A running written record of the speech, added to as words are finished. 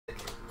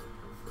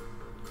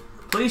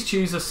Please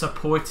choose a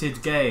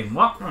supported game.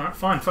 What? Alright,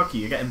 fine, fuck you,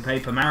 you're getting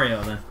Paper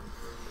Mario then.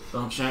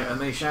 Don't shout at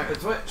me, shout at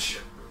Twitch.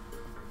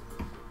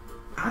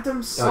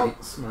 Adam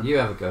Saltzman. You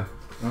have a go.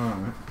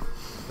 Alright.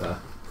 There.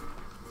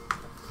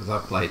 Because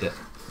I've played it.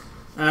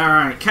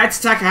 Alright,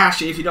 Keita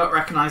Takahashi, if you don't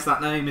recognise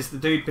that name, is the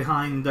dude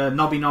behind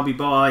Nobby Nobby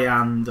Boy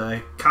and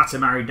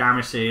Katamari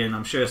Damacy, and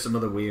I'm sure some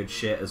other weird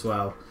shit as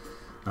well.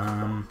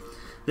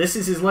 This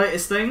is his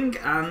latest thing,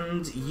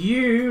 and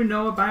you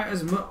know about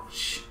as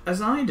much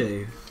as I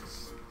do.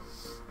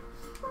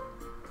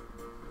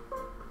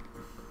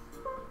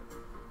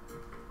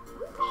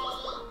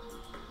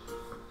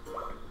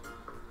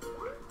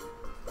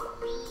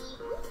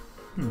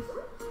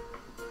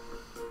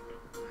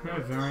 Oh,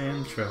 very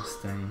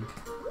interesting.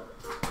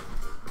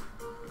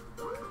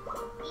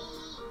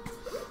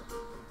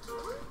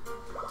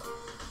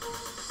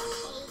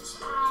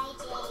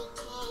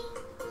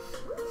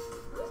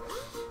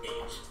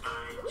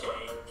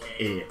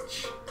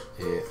 H.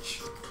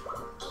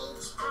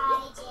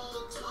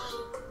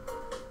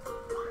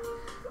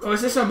 Oh,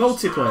 is this a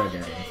multiplayer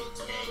game?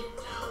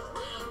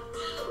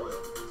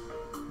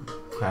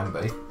 Can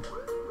be.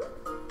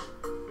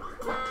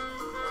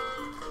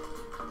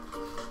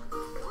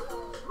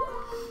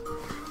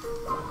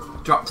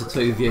 Dropped to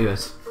 2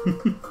 viewers.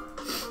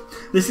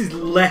 This is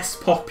less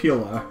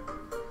popular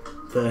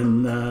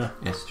than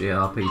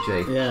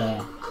SGRPG.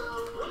 yeah.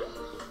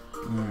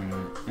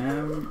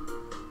 Alright.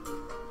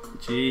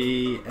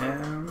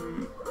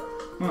 GM.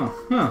 Oh,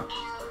 huh.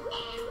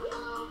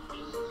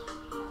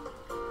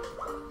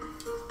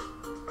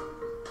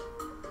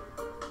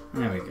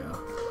 There we go.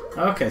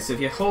 Okay, so if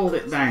you hold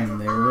it down,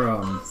 they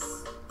run.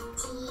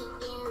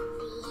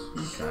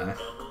 Okay.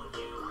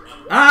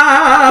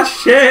 Ah,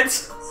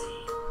 shit!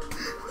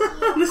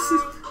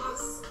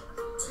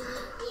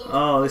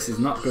 This is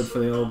not good for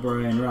the old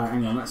brain. Right,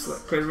 hang on, let's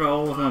get rid of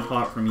all of them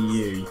apart from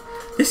you.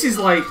 This is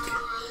like...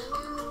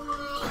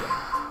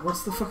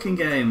 What's the fucking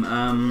game?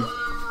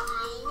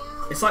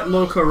 It's like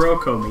LOCO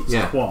ROCO meets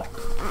QWOP,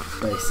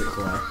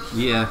 basically.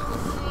 Yeah.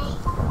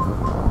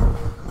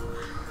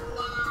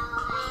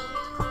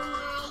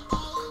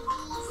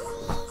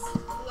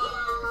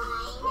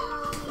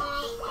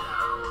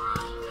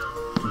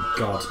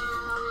 God.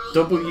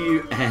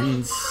 WNCVZ.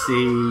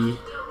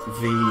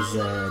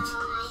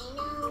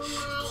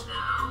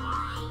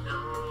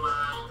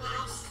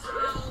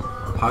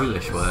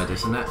 Polish word,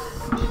 isn't it?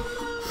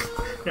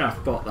 Yeah,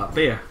 I've bought that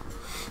beer.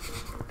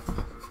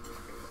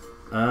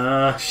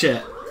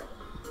 Shit.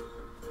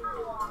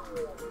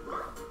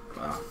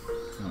 Wow.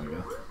 There we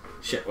go.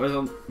 Shit, where's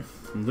I'm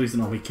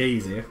losing all my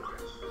keys here.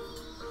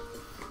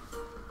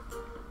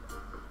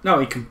 No,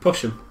 you can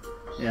push them.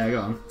 Yeah,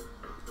 go on.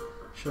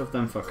 Shove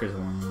them fuckers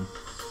along.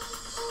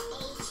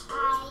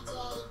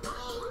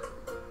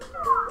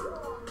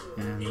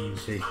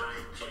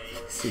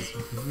 This is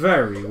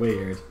very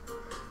weird.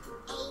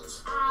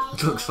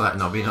 Looks like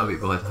Nobby Nobby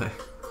Boy though.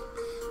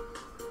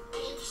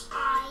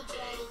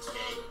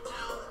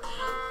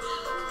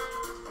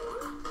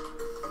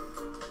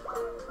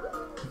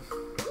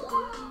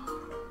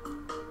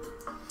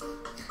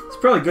 It's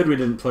probably good we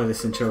didn't play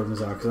this in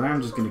children's hour, because I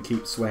am just going to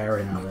keep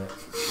swearing at it.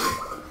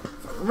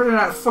 I'm running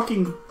out of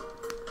fucking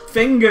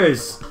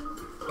fingers!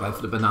 Go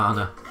for the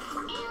banana.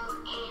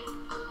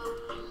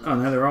 Oh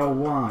no, they're all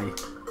Y.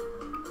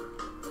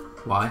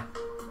 Why?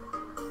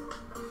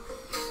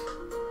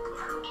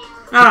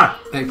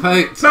 Ah! They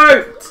pooped!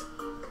 Pooped!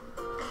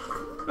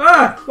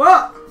 Ah!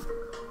 What?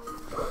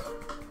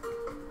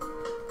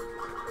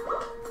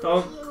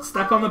 Don't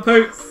step on the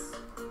poop!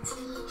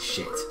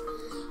 Shit.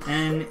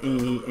 N-E-E-A-U-E.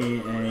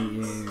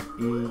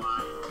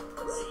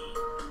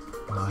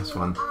 Nice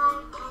one.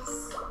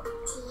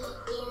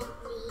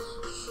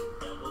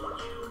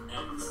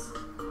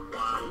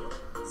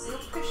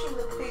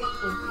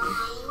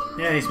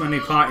 Yeah, he's my new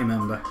party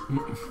member.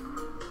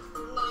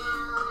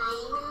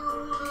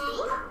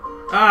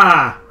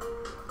 Ah!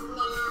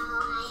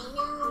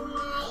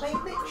 Are they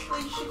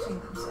literally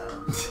shitting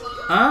themselves?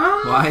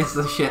 Why is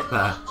the shit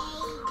there?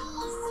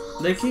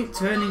 They keep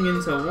turning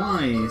into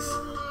Ys.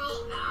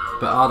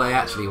 But are they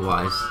actually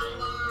wise?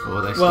 Or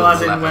are they still Well,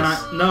 as in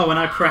letters? when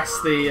I press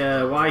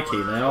the Y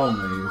key, they all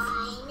move.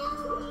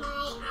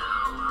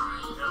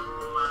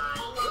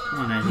 Come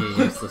on then, you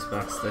useless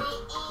bastard.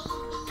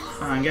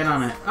 Come on, get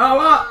on it. Oh,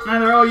 what? Now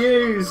they're all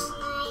U's.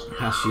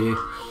 That's you.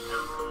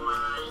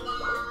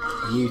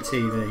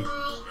 UTV.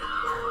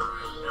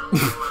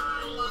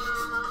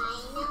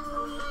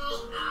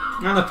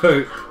 And the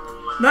poop.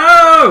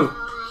 No!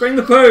 Bring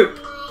the poop!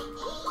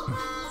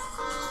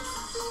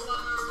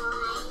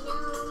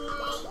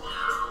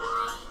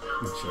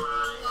 Oh, shit.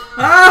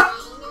 Ah!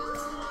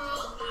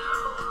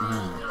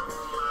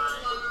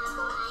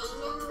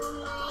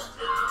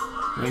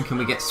 When can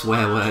we get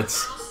swear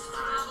words?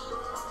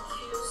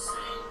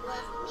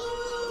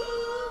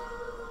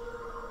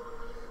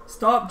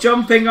 Stop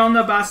jumping on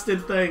the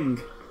bastard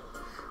thing!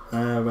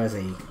 Where's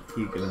he?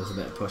 He gives us a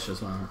bit of push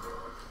as well.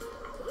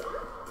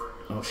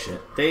 Oh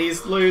shit.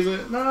 These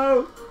losers.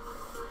 No!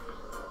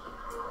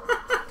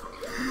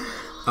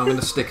 I'm going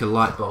to stick a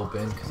light bulb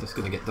in because it's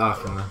going to get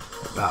dark in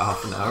about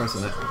half an hour,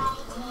 isn't it?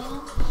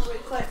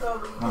 Which light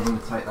bulb are you I'm going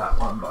to take that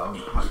one, but I'm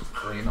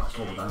hopefully not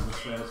fall down the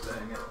stairs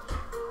doing it.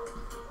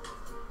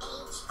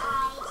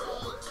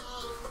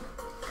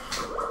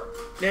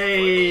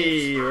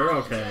 Yay, we're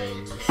okay.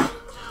 It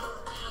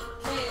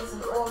is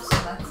an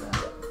awesome letter.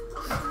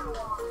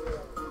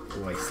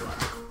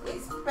 Wasteland.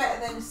 It's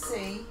better than a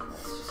C,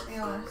 let's just be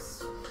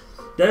honest.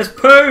 There's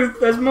poo!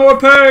 There's more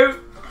poo!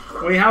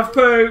 We have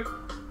poo!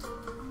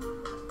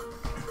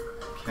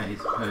 Okay,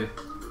 it's poo.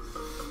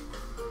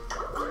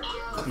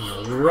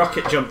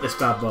 Rocket jump this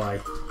bad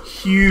boy.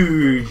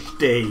 Huge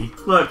D.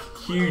 Look,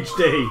 huge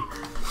D.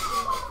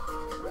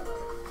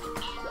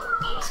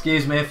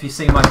 Excuse me if you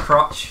see my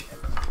crotch,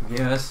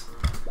 viewers.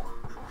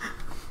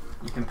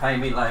 You can pay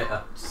me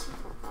later.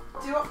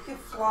 Do up your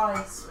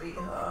fly,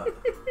 sweetheart.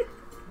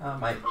 Oh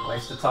mate,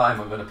 waste of time,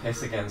 I'm going to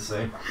piss again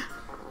soon.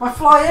 My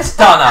fly is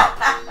done up!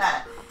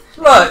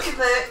 Look!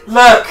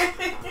 Look!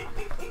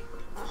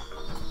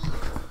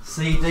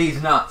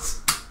 CD's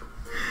nuts.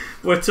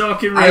 We're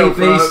talking real,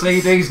 folks.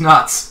 ABCD's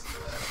nuts.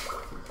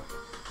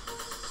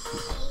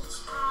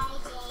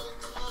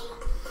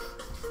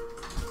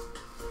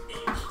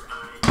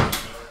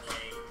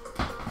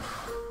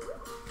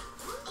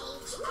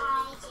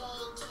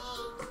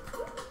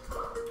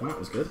 Oh, that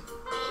was good.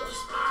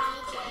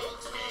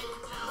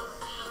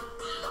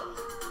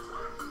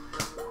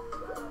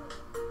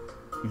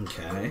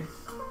 Okay.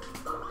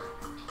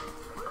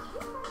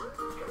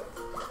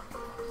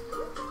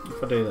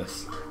 If I do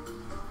this.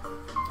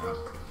 Oh.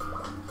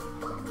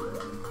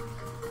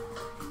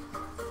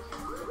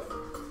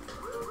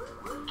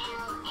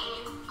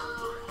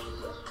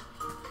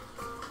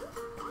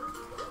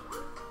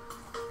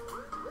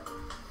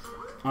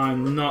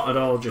 I'm not at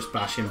all just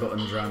bashing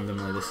buttons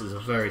randomly. This is a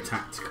very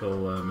tactical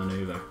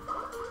manoeuvre.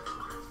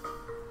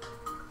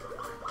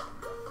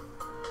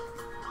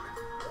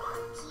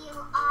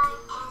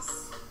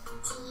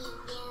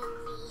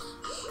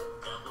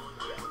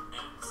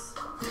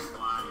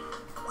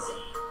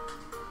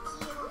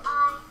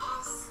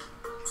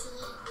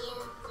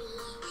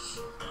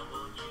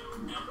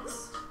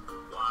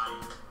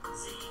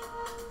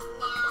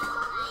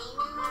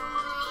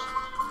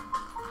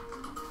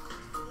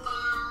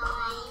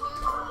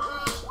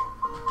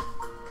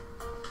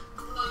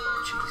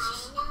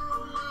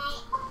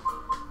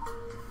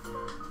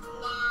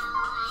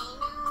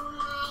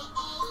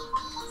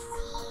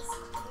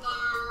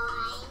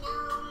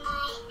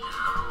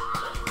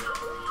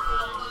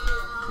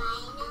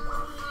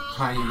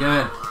 How you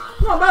doing?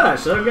 Not bad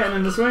actually, I'm getting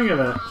in the swing of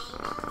it.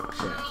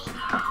 Shit.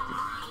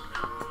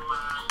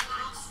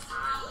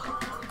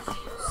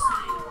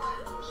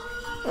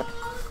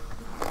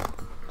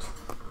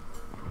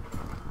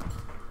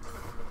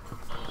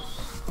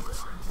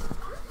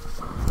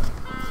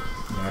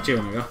 Yeah, do you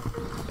want to go?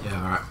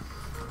 Yeah, alright.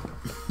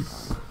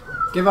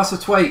 Give us a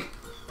tweet.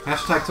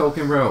 Hashtag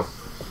talking real.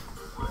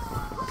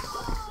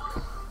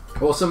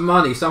 Or some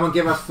money. Someone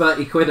give us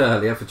 30 quid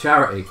earlier for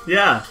charity.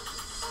 Yeah.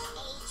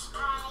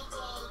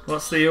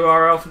 What's the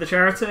URL for the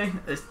charity?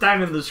 It's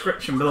down in the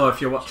description below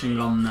if you're watching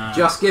on...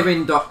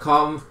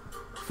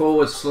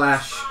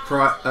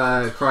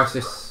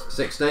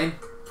 justgiving.com/crisis16.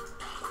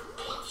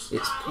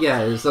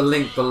 There's a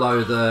link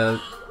below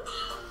the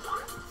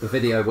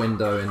video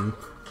window in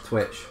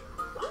Twitch.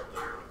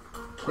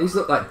 These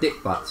look like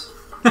dick butts.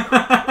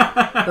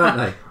 Don't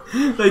they?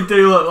 They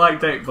do look like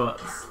dick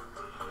butts.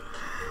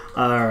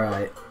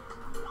 Alright.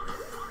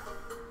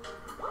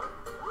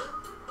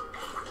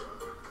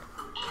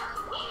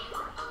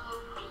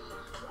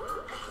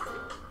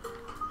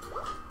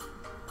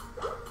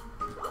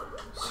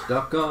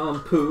 Stuck on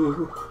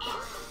poo.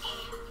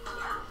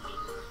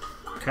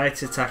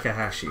 Keita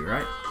Takahashi,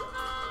 right?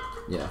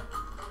 Yeah.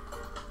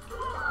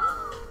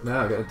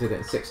 No, I did it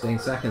in 16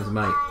 seconds,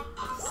 mate.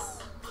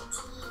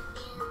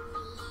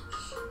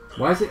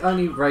 Why is it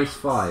only race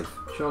 5?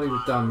 Surely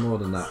we've done more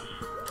than that.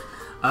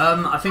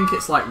 I think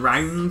it's like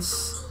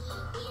rounds.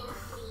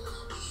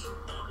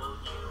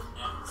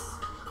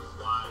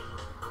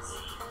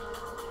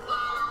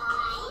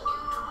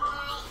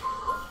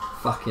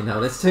 Fucking hell,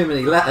 there's too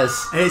many letters.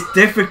 It's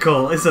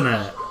difficult, isn't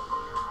it?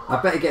 I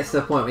bet it gets to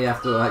the point where you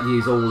have to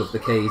use all of the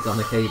keys on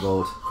the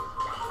keyboard.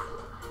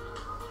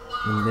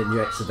 And then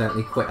you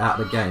accidentally quit out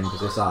of the game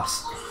because it's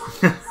us.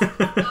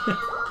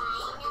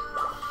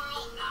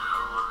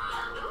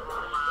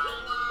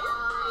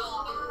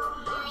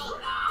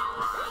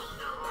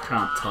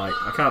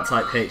 I can't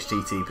type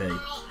HTTP.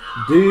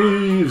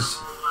 Dudes!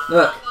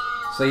 Look,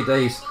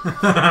 CDs.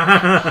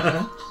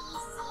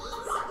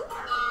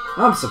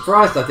 I'm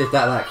surprised I did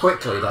that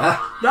quickly there.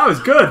 That was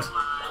good.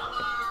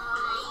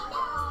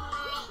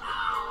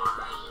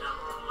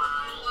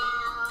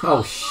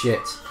 Oh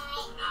shit.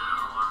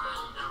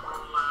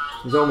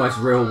 There's almost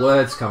real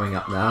words coming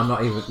up now,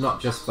 not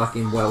just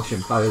fucking Welsh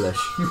and Polish.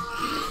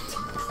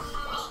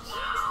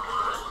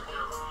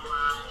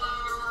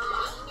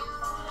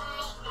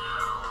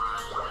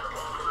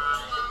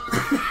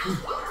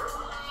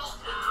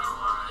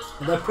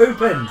 They're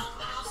pooping.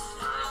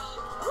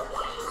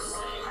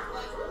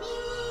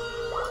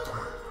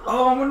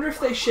 Oh, I wonder if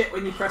they shit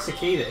when you press a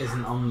key that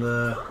isn't on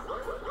the...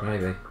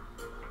 Maybe.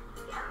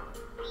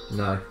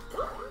 No.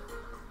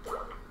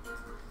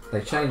 They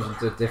change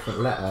into a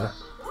different letter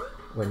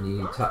when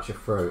you touch a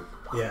fruit.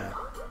 Yeah.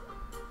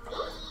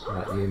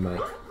 Like you, mate.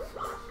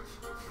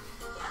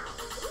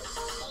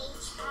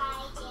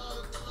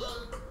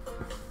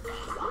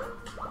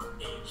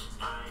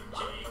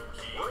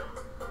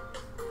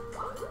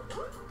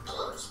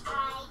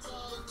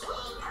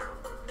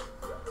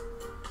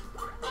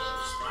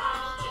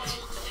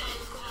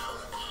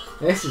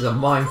 This is a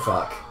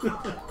mindfuck.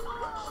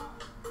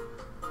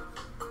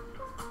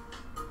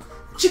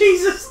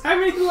 Jesus, how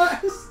many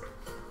letters?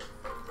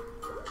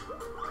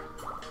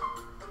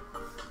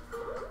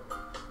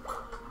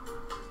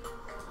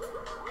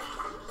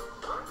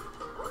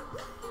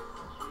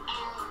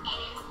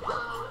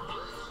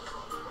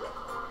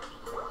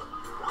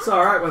 It's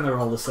alright when they're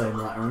all the same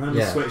letter, and then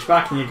you switch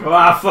back and you go,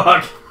 ah,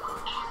 fuck.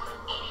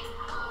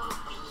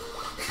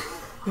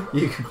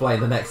 You can play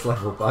the next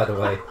level, by the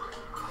way.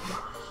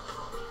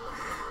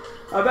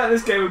 I bet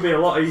this game would be a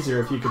lot easier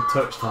if you could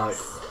touch type.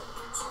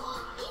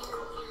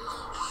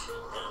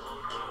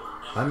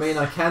 I mean,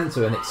 I can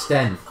to an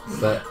extent,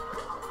 but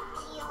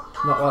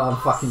not while I'm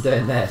fucking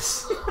doing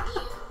this.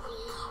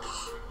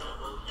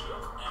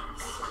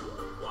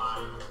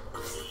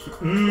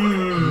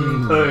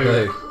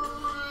 Poo.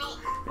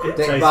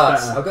 Dick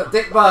butts. Better. I've got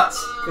dick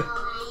butts.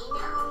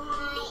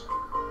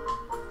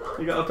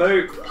 You got a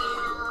poop.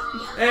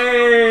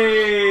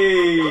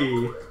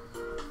 Hey!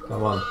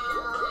 Come on.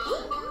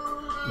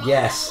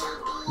 Yes.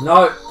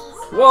 No.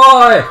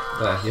 Why?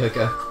 There you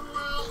go.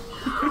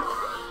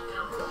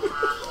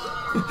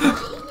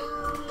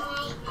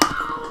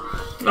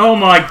 Oh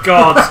my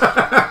god!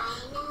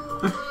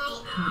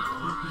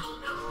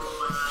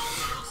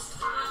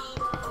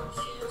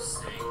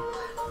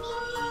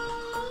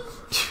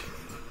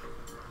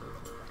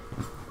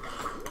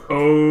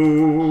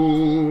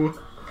 Oh.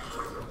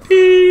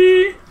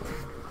 Pee.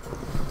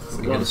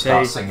 We're going to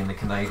start singing the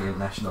Canadian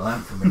national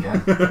anthem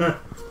again.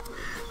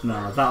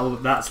 No,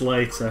 that's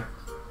later.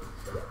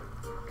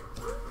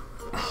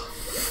 Oh,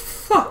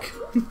 fuck!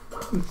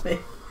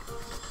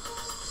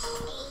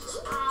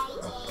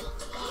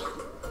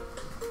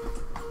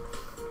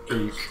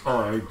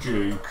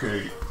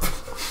 H-I-J-K.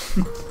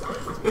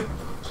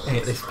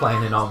 Ain't this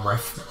playing in on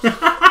riff?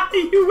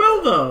 You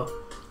will though!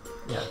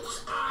 Yeah.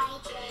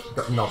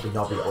 Got Nobby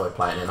Boy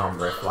playing in on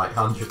riff like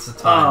hundreds of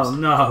times. Oh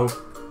no!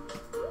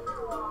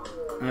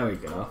 There we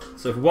go.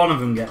 So if one of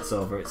them gets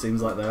over, it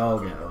seems like they all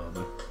get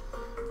over.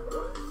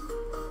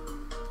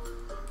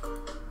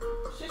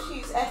 Just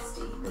use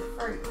SD, the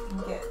fruit,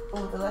 and get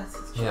all the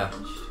letters changed. Yeah.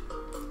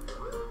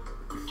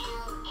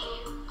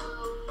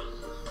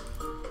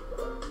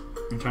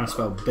 I'm trying to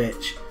spell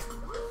bitch.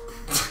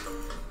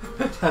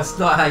 That's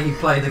not how you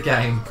play the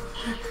game.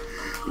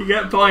 You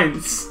get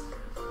points.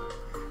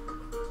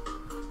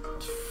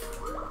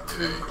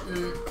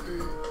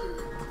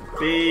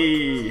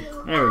 B.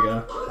 There we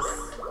go.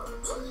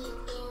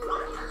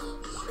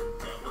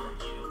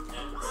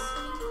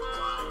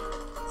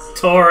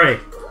 Tory.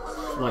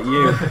 Like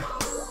you.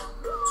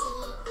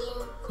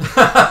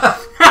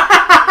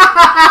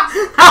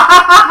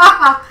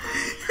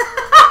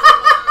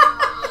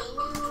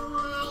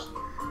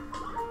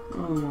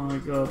 Oh my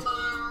god.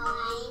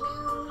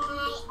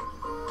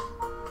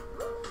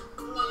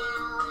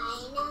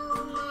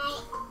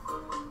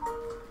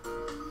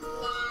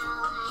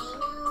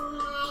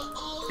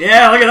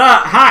 Yeah, look at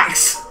that!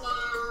 Hacks!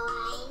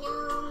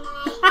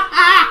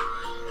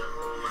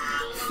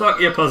 Fuck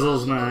your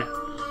puzzles, mate.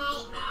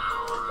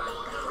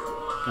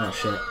 Oh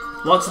shit.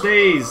 Lots of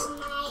these!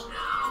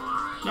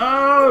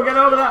 No! Get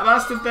over that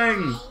bastard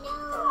thing!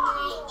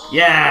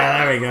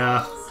 Yeah, there we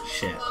go.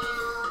 Shit.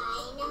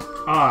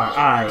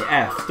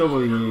 R-I-F-W-V-M-X.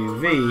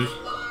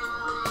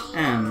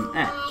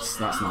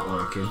 That's not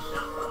working.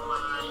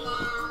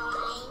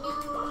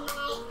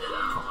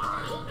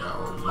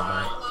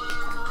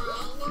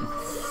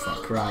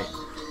 Fuck, right.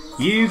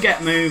 You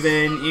get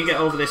moving, you get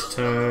over this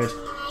turd.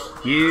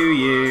 You.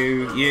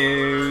 You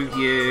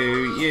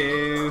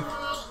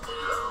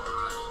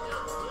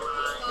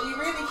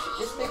really should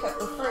just pick up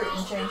the fruit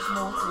and change them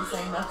all to the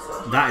same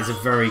letter. That is a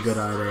very good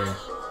idea.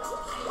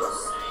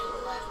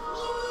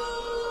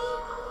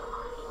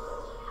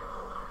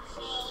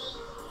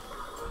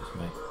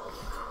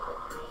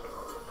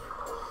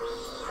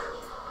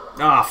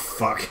 Ah, oh,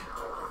 fuck.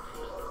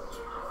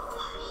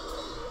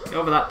 Get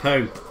over that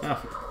poo.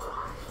 Oh.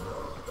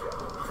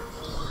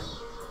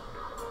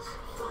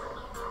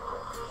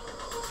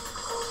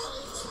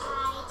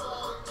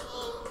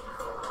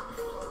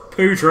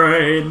 Poo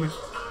train.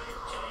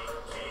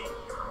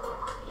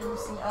 You're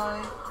missing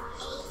I.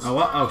 Oh,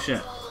 what? Oh,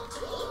 shit.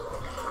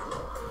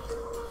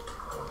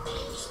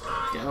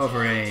 Get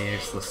over here,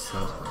 useless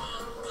sod.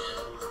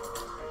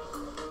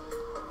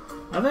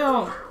 Are they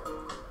all...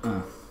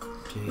 Oh.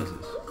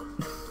 Jesus.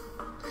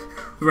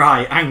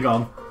 Right, hang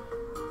on.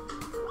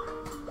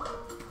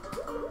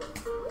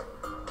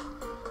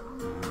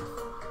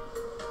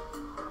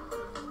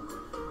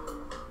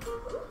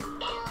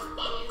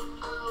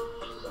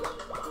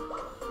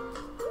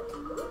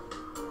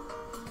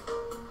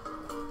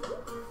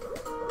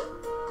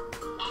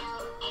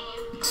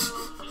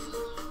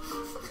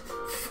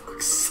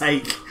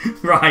 sake.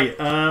 Right,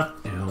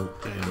 LMLB.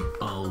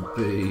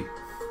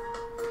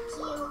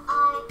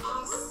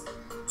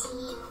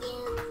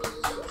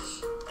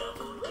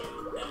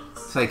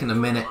 Taking a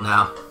minute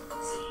now.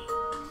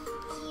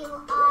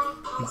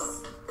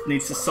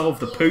 Needs to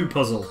solve the poo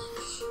puzzle.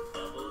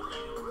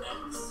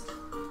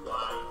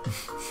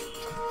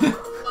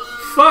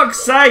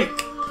 Fuck's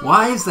sake!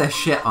 Why is there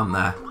shit on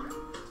there?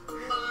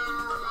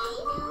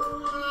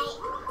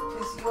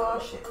 Because you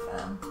are shit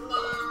fan.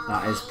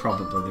 That is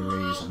probably the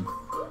reason.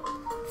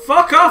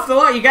 Fuck off the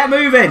lot, you get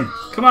moving!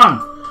 Come on!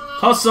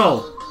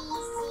 Hustle!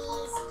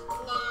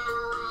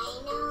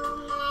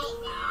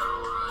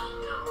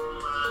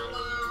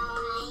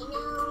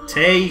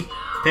 T,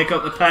 pick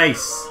up the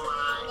pace.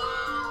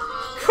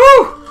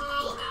 Whew!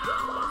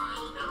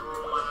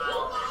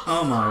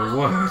 Oh my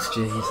word.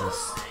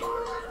 Jesus.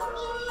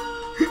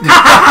 Is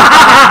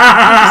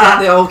that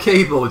the old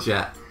keyboard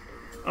yet?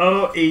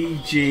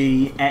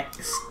 OEGXKFV.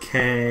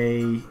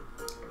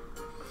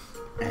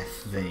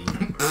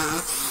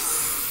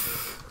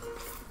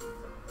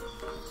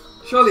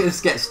 Surely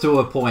this gets to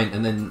a point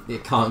and then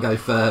it can't go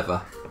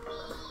further.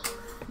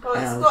 Well,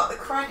 it's got the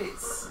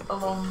credits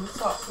along the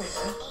top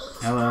here.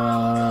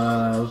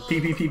 Hello.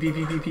 P.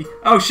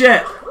 Oh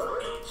shit!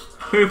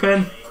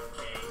 Pooping.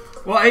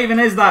 What even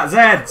is that?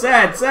 Z.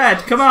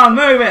 Come on,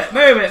 move it.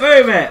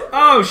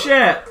 Oh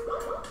shit!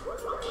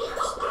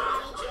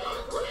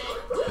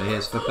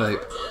 Here's for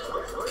poop.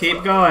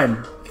 Keep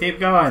going.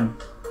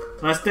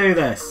 Let's do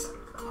this.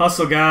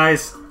 Hustle,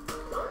 guys.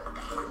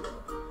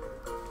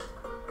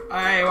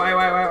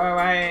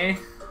 Wait.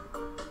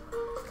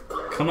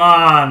 Come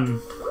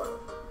on.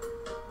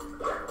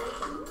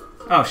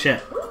 Oh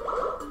shit.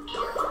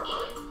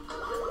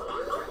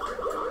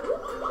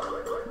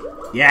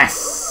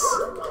 Yes!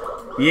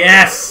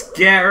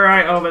 Get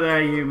right over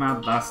there, you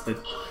mad bastard.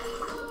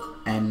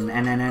 No.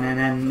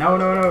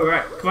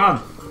 Right, come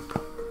on.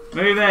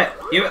 Move it.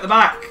 You at the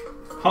back.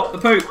 Hop the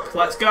poop.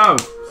 Let's go.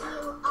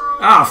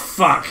 Oh,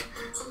 fuck.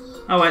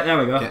 Oh, wait, there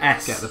we go.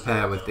 S. Get the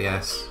pair with the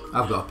S.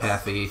 I've got a pair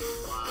for you.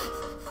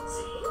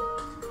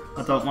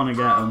 I don't want to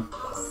get them.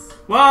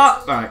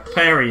 What? Right,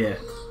 pair of you.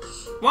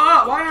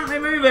 What? Why aren't they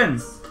moving?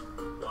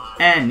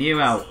 N, you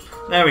help.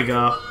 There we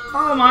go.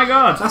 Oh my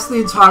god. That's the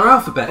entire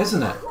alphabet,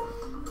 isn't it?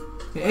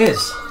 It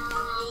is.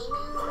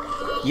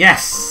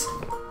 Yes.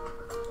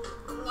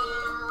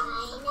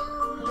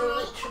 You're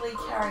literally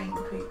carrying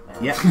the poop now.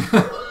 Yep.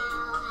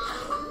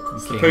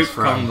 It's the poop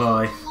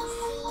convoy.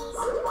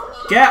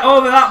 Get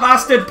over that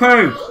bastard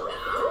poo!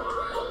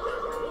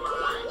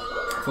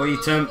 Before you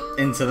turn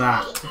into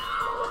that.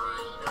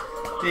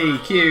 D,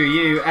 Q,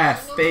 U,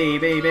 F, B,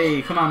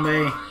 B. Come on,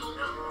 B.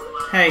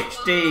 H,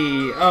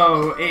 D,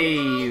 O,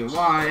 E,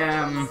 Y,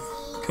 M.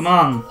 Come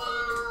on.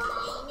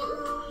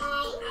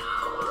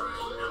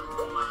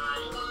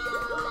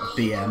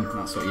 BM,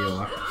 that's what you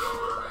are.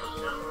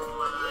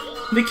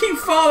 They keep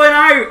falling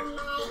out!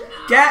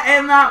 Get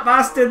in that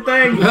bastard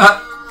thing!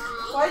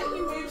 Why didn't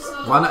you move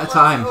some one at a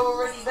time?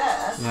 Already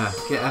there? Yeah,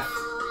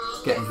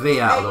 get V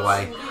out of the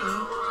way.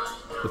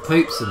 The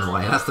poop's in the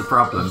way, that's the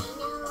problem.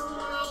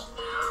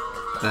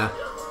 There.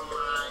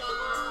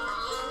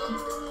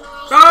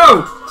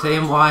 Go! T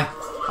and Y.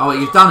 Oh, wait,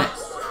 you've done it.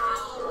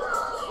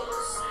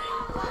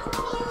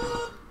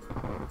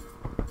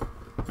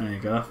 There you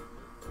go.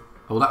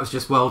 Oh, that was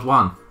just World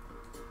 1.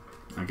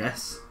 I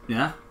guess.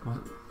 Yeah. What?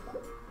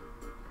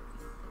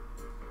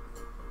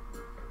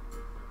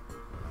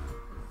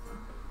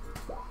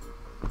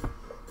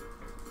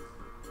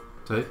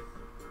 Two.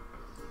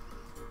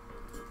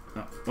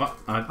 What?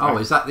 Oh,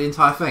 is that the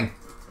entire thing?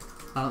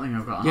 I don't think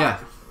I've got that. Yeah.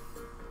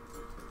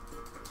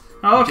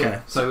 Oh,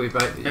 okay. So you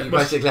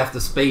basically have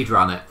to speed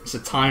run it. It's a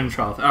time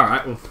trial.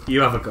 Alright, well,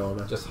 you have a go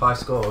then. Just high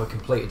score, we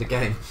completed the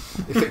game.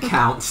 If it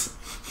counts.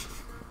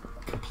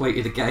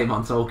 Completed the game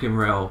on Talking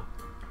Real.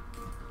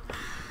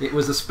 It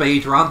was a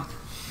speed run.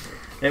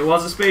 It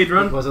was a speed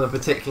run. It wasn't a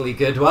particularly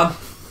good one.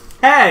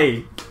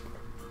 Hey!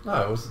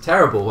 No, it was a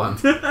terrible one.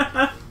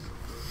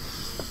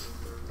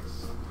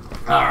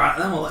 Alright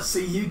then, well, let's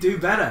see you do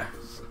better.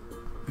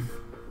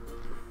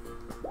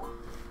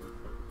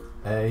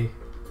 A.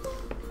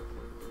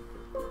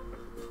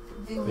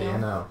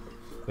 Vinyl.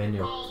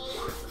 Vinyl.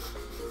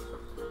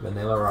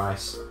 Vanilla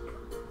rice.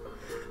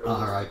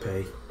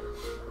 R.I.P.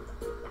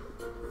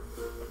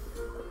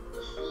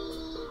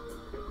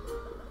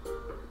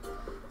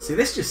 See,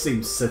 this just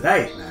seems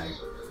sedate now.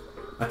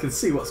 I can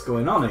see what's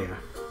going on here.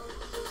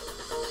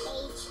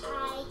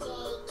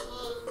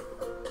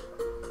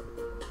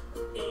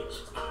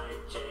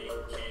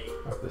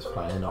 I've this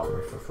playing on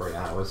me for 3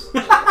 hours.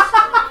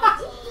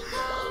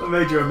 I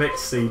made you a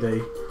mix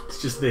CD. It's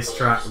just this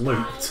track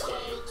looped.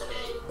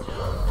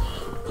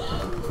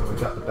 We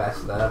got the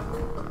best there.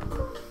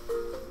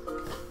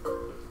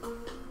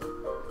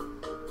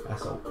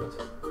 That's awkward.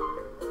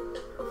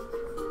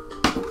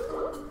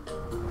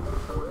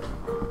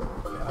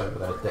 Get over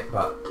there, dick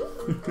butt.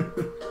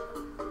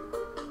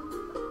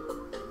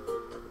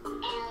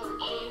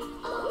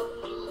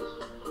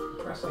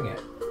 Pressing it.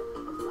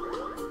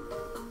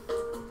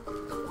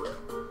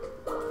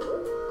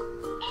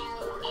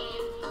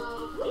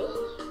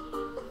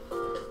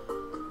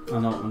 I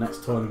know what my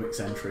next tournament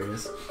entry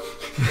is.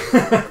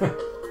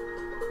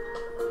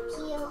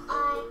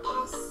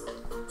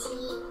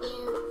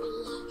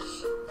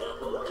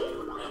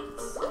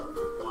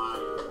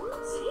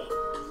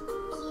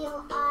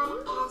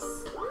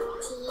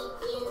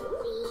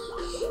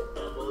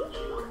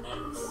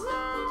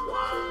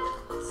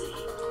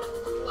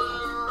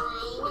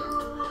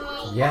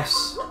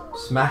 Yes,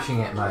 smashing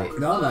it, mate.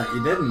 No,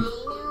 you didn't.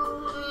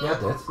 Yeah, I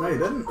did. No, you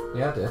didn't.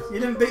 Yeah, I did. You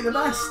didn't beat the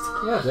best.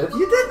 Yeah, I did.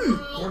 You didn't.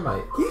 Yeah,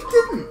 mate. You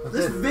didn't. I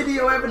There's did.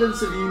 video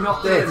evidence of you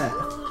not Did. doing it.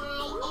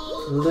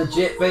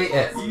 Legit beat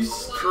it. You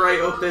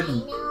straight up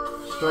didn't.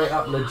 Straight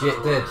up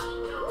legit did.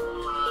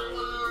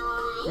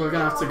 We're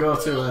gonna have to go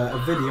to a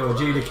video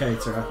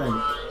adjudicator, I think.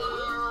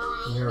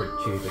 You're a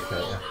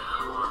adjudicator.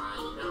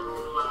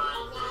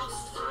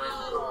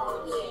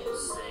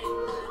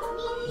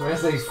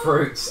 Where's these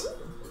fruits?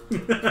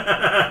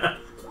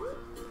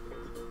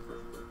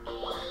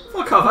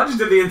 Fuck off, I just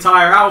did the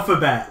entire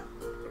alphabet.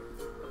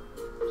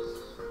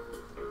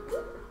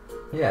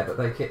 Yeah, but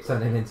they keep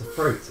turning into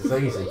fruits. It's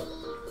easy.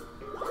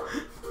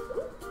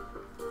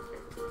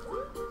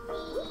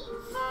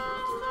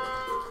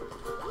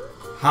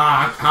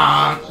 Honk,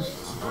 honk.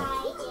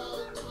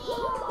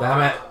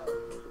 Damn it.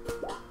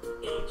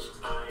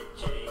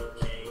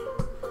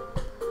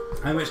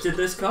 How much did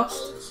this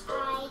cost?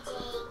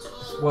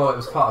 Well, it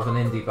was part of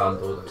an indie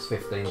bundle that was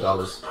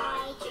 $15.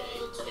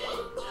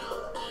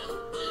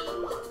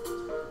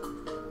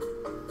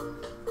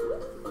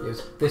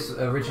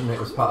 Originally it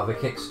was part of a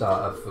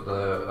Kickstarter for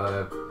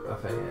the I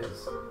think it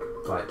was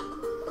like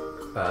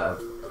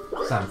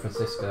San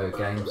Francisco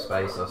game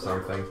space or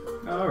something.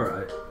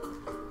 Alright.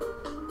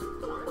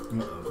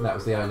 That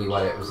was the only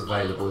way it was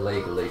available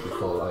legally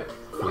before like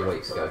a few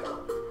weeks ago.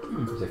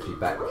 Because if you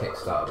backed the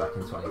Kickstarter back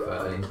in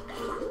 2013.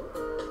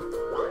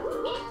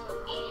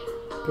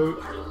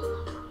 Poop.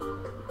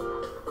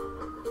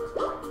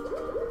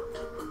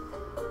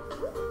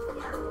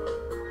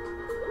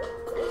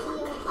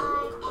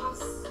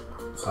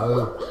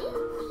 Oh.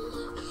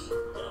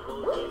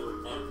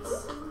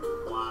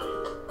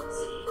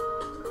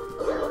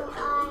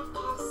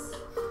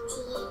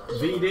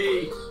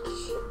 VD.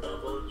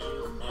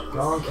 Go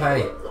on,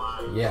 Kate.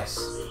 Yes.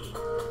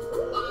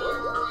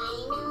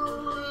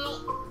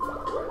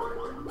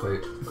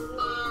 Poop.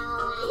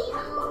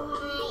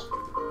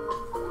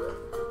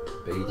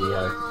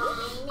 BDO.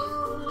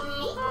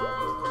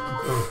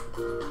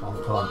 Plonk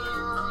plonk.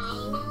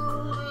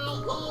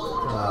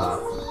 Ah.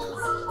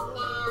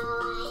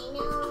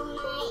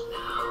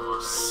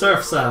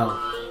 Surf Cell.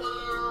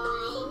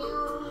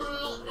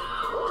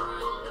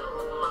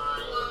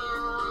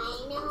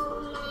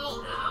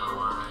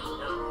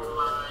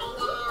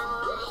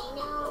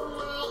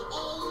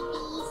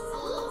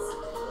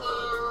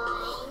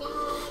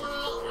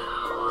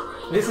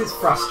 This is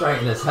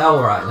frustrating as hell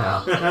right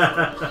now.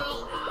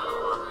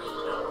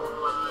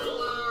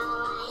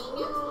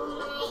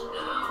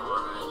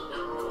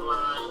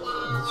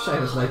 It's a shame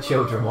there's no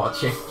children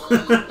watching.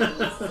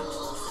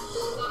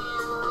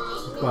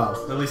 Well,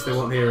 at least they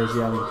won't hear us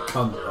yelling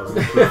cunt as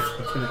we keep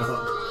fucking it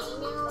up.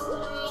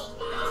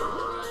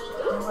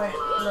 You won't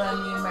learn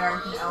the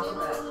American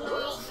alphabet.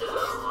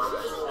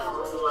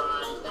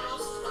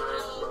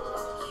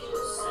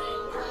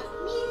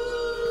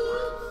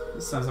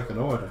 This sounds like an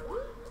order.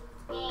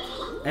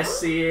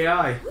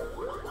 SCAI.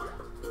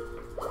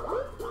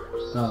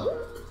 No.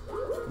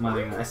 I'm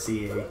adding an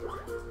SCA.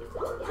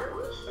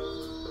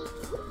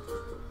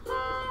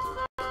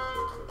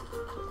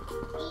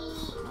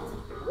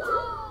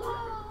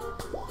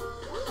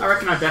 I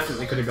reckon I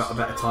definitely could have got a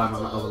better time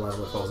on that other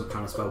level if I wasn't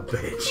trying to spell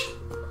bitch.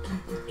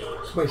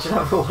 Which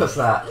level was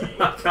that?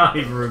 I can't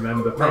even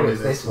remember. Maybe Probably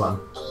it's this one.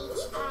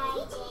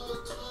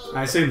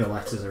 I assume the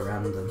letters are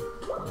random.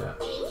 Yeah.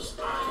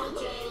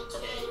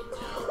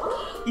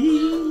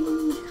 Eee.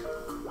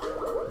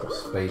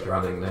 Speed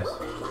running this.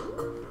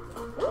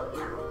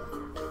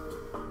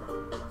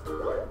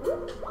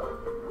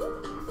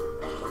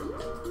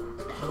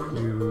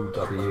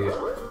 QW.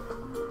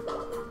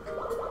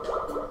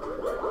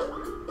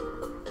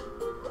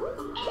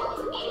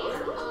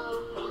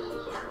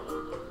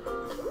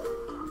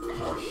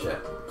 Oh shit.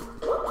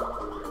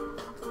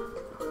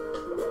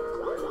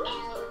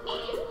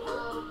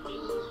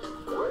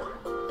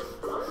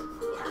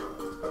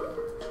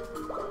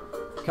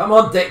 Come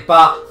on, dick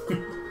butt!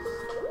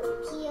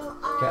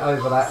 Get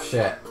over that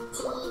shit.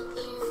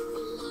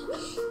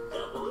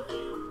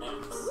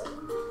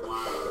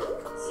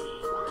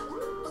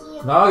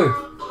 No!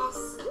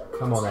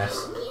 Come on,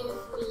 S.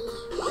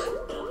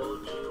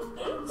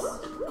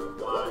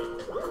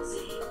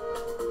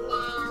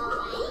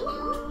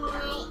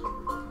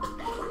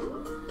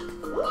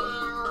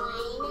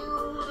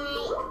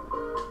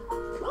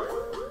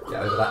 Get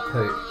over that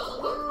poop.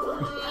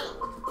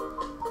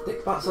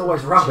 Dick butt's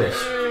always rubbish.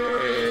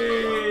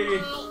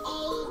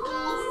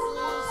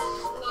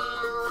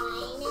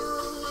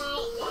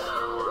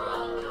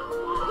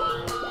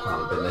 Can't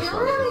have been this You're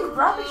one. really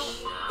rubbish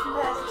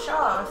compared to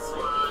Charles,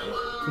 sweetie.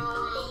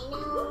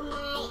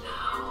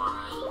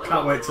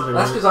 can't wait till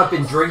That's because I've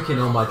been drinking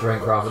all my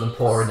drink rather than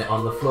pouring it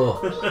on the floor.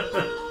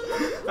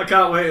 I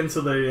can't wait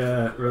until they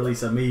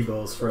release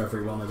amiibos for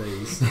every one of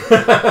these.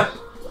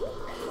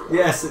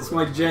 Yes, it's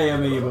my J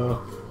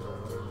amiibo.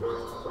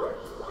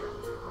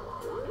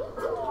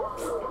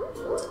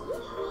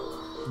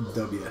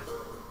 W.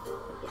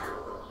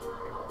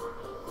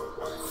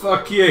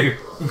 Fuck you.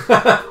 I'm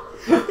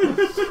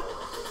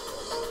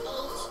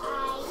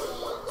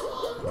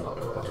not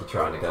going to be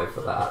trying to go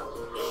for that.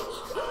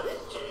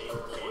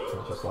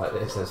 Just like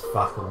this, there's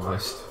fuck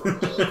almost.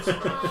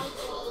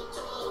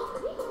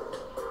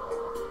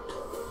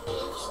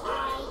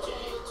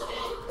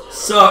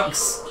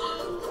 Sucks.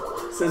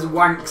 It says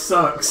wank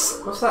sucks.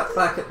 What's that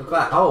back at the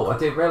back? Oh, I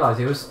didn't realise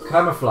it was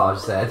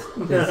camouflage then.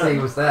 Didn't see he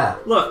was there.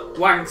 Look,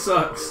 wank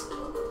sucks. Go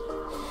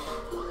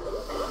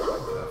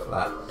for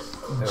that.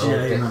 They're all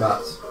J, dick man.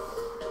 butts.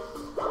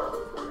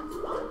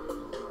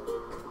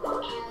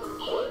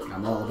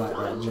 I'm all about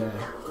that J.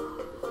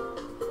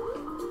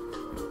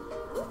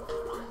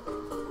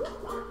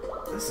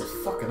 This is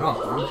fucking hot,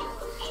 man.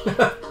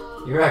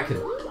 You reckon?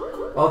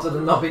 Odds of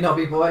the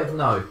Nobby Boy?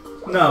 No.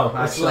 No,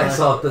 It's actually, less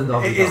odd than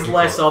Nobby it is Boy.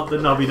 less odd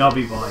than Nobby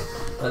Boy.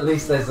 At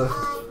least there's a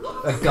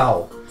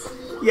goal.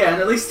 Yeah,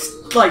 and at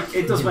least like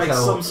it does You can make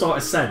tell- some sort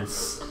of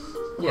sense.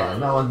 Yeah,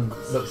 no one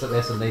looks at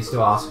this and needs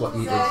to ask what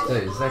you did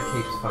to do. Zed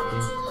keeps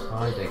fucking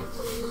hiding.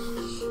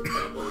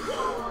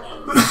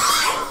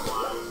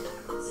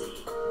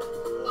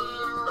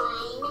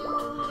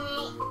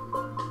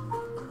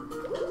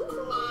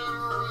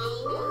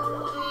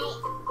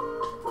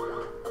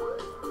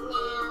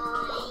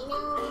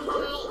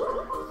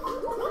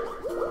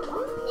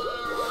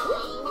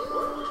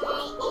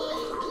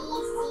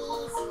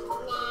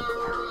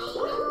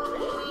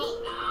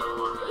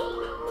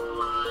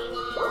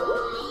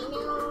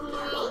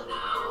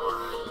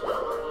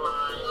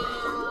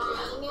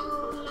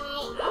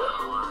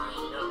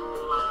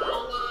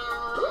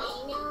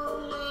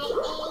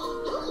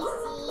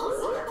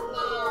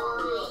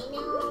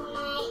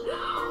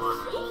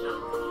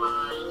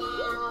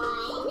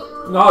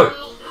 No!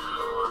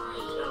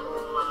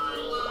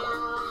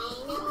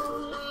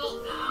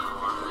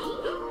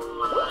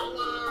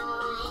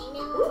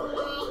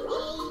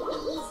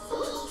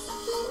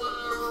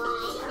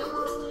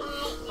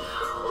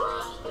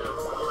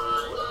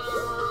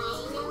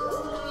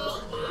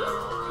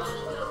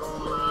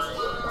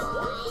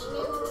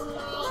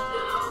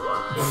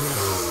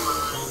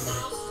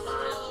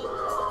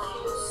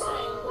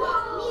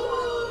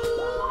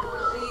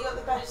 So you got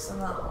the best on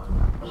that one.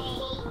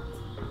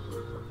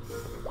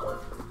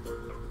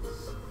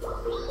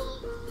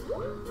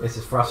 This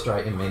is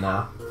frustrating me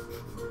now.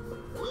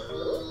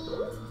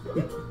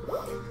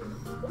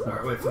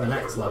 Alright, wait for the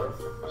next level.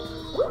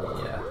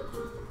 Yeah.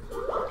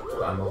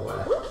 But I'm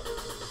aware.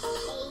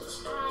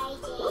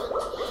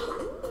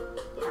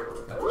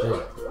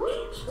 G.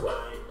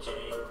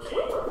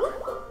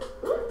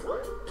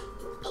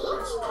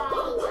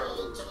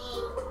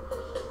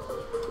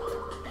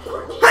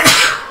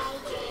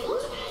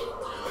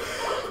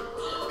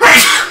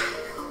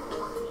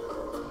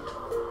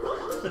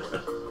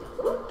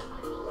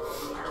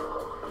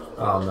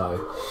 Oh no.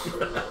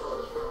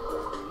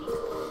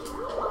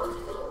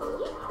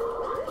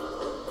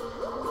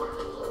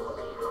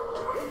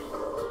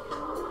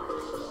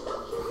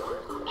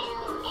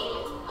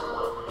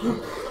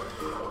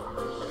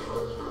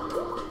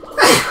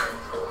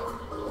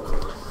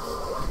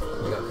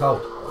 You got a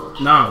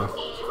cold? No.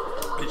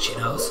 But she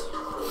knows.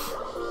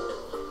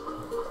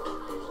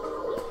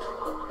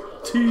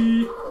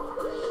 T.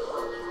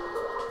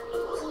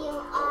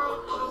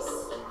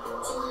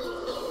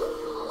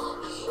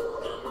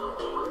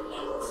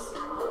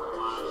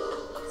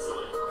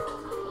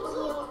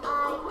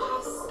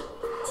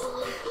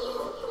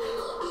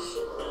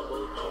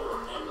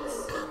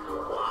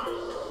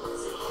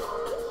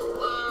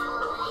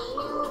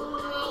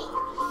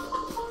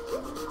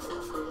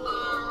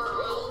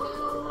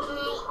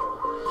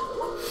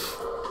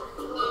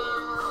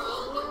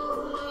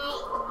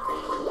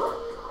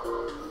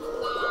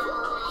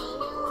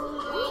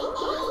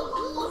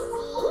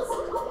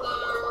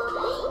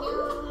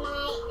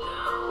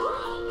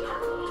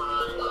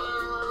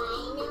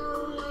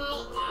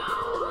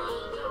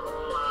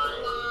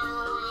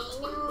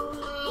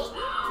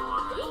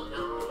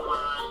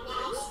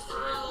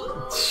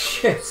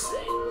 Shit.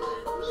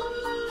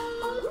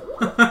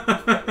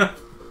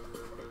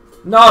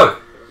 No!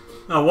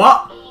 Oh,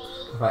 what?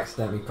 I've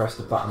accidentally pressed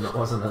a button that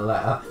wasn't a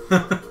letter.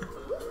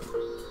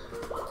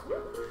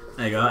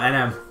 There you go,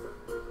 NM.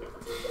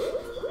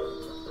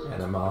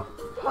 NMR.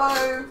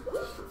 Ho!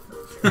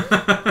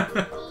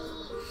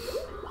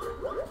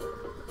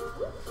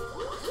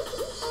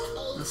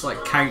 That's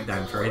like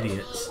countdown for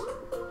idiots.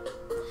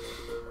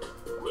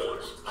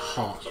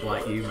 Hot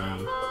like you,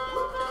 man.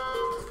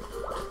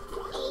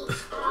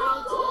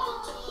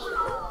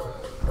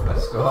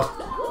 Let's go up.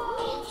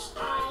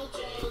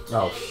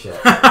 Oh shit.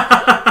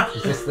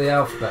 Is this the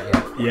alphabet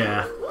yet?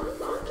 Yeah.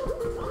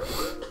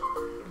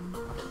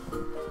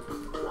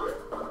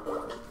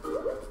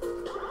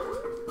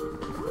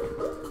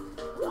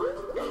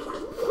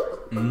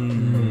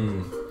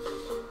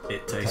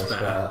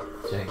 better.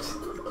 Jinx.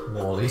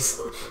 Morley's.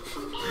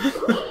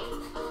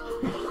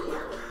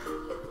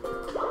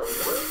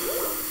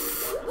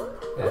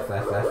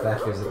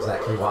 FFFF is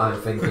exactly what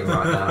I'm thinking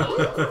right now.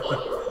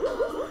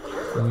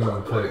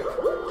 Poop.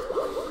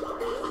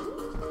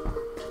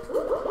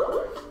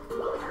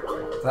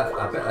 I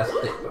bet that's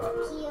dick butt.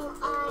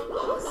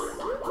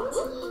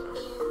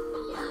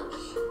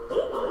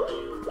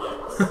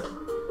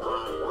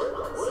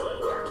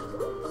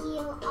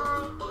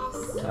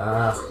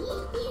 Ah.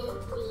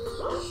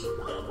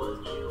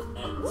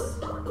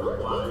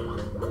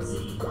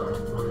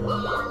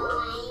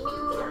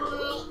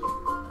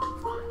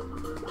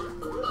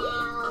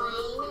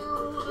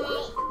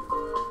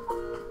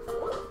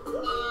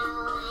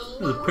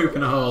 There's a poop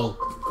in a hole.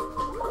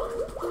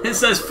 It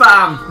says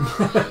fam!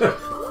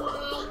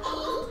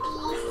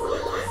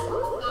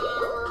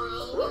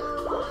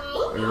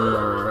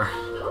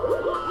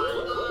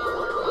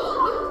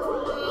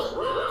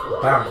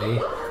 Apparently,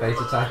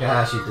 Keita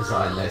Takahashi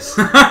designed this.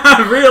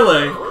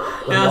 Really?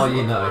 The more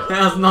you know. It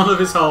has none of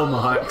his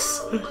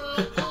hallmarks.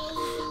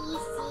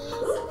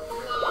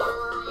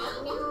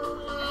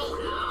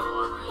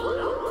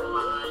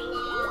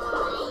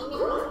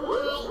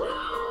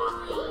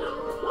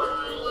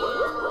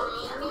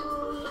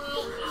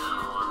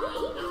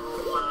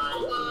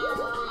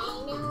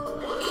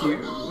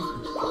 Cute.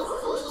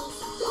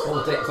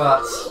 All dick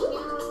butts.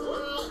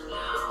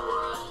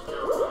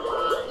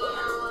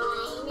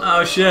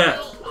 Oh shit.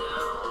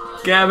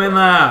 Get him in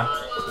there.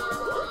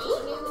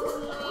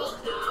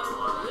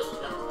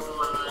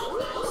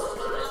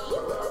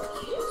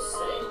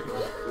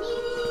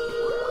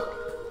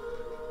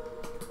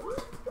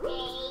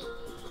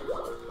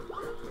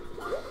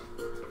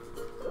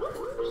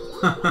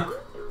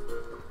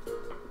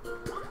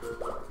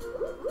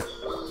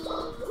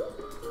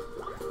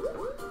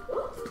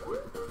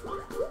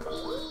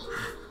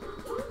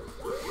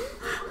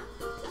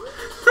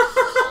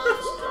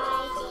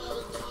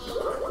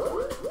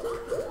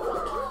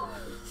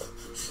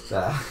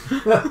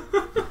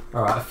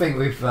 Alright, I think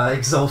we've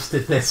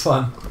exhausted this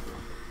one.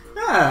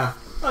 Yeah,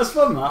 that's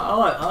fun, that. I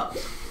like that.